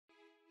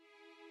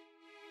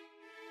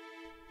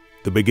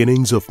The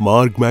beginnings of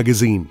Marg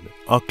magazine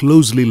are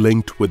closely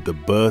linked with the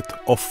birth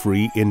of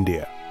free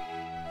India.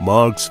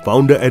 Marg's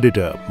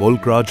founder-editor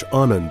Mulkraj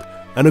Anand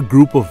and a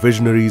group of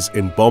visionaries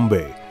in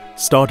Bombay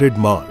started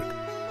Marg,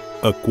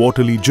 a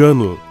quarterly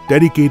journal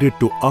dedicated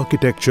to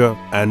architecture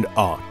and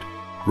art.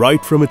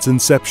 Right from its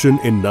inception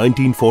in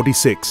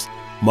 1946,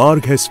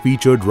 Marg has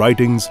featured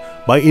writings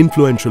by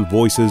influential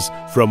voices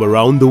from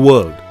around the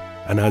world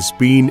and has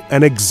been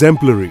an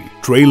exemplary,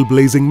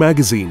 trailblazing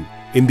magazine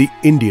in the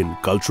Indian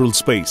cultural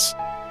space.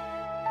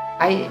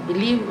 I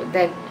believe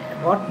that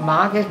what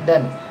Marg has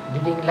done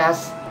during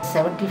last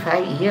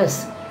 75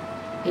 years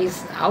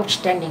is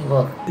outstanding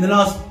work. In the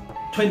last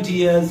 20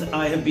 years,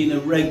 I have been a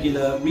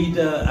regular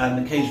reader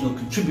and occasional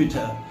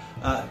contributor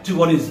to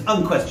what is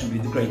unquestionably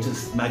the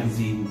greatest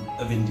magazine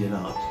of Indian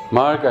art.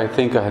 Marg, I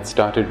think I had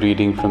started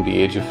reading from the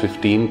age of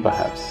 15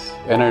 perhaps,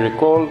 and I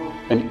recall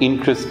an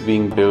interest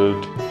being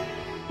built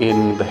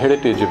in the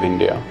heritage of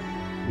India.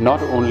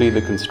 Not only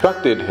the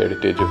constructed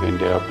heritage of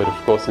India, but of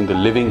course in the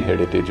living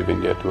heritage of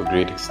India to a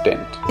great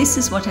extent. This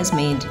is what has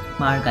made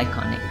Marg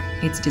iconic.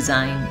 Its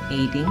design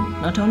aiding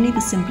not only the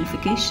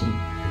simplification,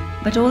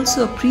 but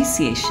also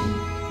appreciation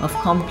of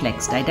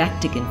complex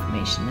didactic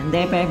information and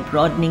thereby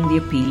broadening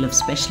the appeal of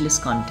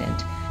specialist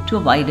content to a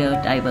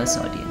wider, diverse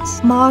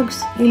audience.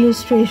 Marg's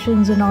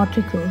illustrations and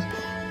articles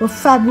were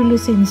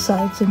fabulous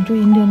insights into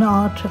Indian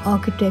art,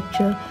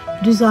 architecture,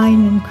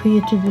 design and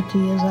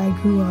creativity as I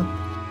grew up.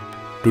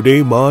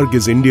 Today, Marg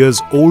is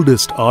India's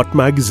oldest art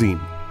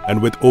magazine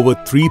and with over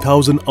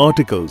 3,000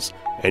 articles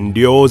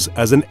endures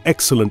as an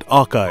excellent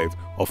archive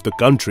of the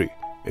country,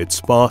 its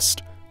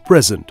past,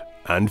 present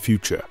and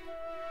future.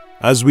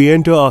 As we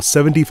enter our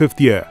 75th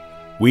year,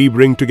 we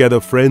bring together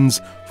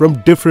friends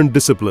from different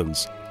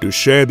disciplines to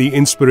share the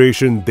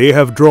inspiration they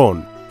have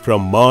drawn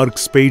from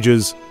Marg's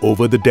pages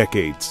over the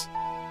decades.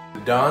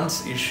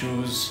 Dance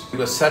issues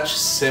were such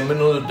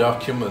seminal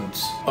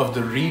documents of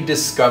the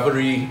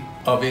rediscovery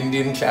of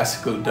Indian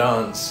classical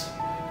dance,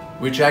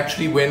 which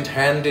actually went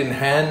hand in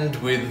hand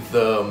with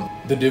the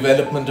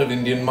development of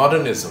Indian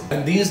modernism.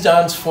 And these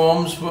dance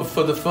forms were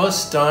for the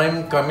first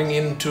time coming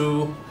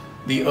into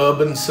the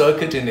urban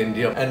circuit in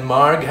India, and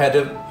Marg had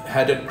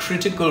a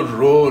critical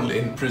role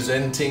in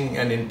presenting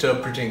and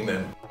interpreting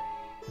them.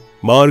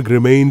 Marg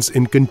remains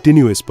in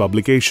continuous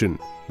publication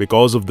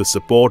because of the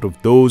support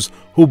of those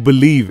who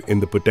believe in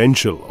the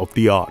potential of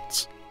the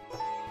arts.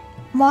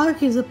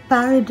 Marg is a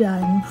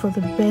paradigm for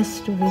the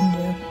best of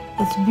India.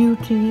 Its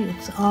beauty,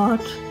 its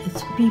art,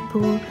 its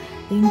people,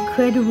 the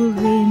incredible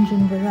range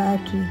and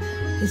variety,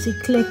 its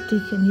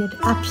eclectic and yet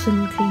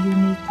absolutely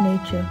unique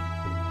nature.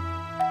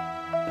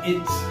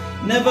 It's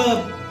never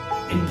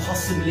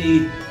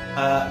impossibly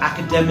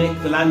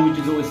academic, the language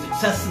is always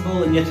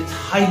accessible, and yet it's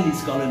highly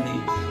scholarly,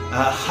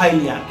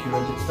 highly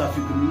accurate. It's stuff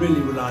you can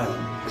really rely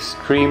on.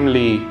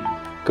 Extremely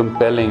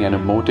compelling and a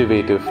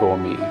motivator for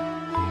me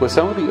were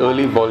some of the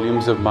early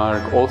volumes of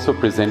Marg also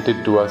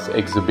presented to us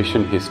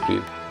exhibition history.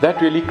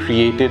 That really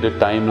created a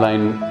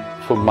timeline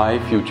for my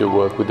future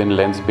work within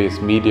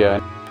lens-based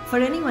media. For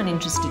anyone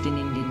interested in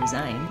Indian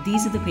design,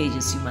 these are the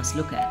pages you must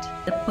look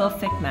at. The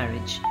perfect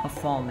marriage of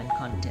form and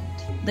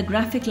content. The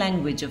graphic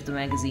language of the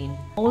magazine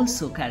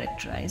also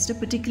characterized a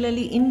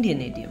particularly Indian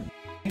idiom.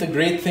 The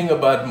great thing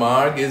about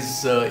Marg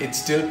is it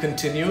still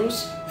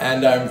continues,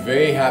 and I'm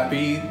very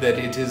happy that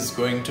it is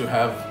going to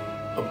have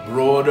a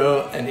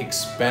broader and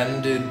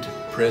expanded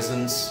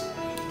presence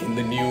in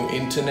the new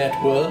internet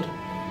world,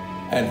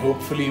 and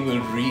hopefully will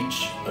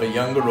reach a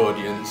younger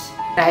audience.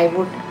 I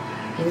would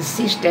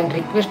insist and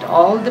request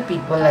all the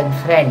people and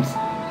friends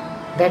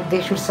that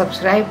they should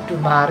subscribe to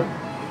Marg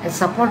and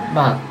support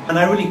Marg. And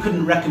I really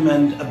couldn't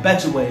recommend a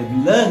better way of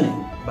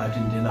learning about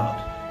Indian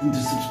art than to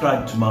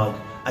subscribe to Marg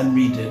and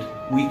read it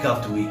week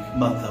after week,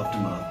 month after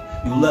month.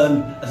 You'll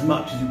learn as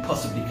much as you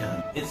possibly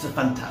can. It's a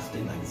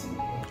fantastic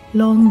magazine.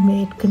 Long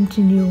may it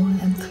continue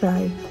and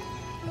thrive.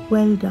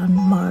 Well done,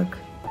 Marg.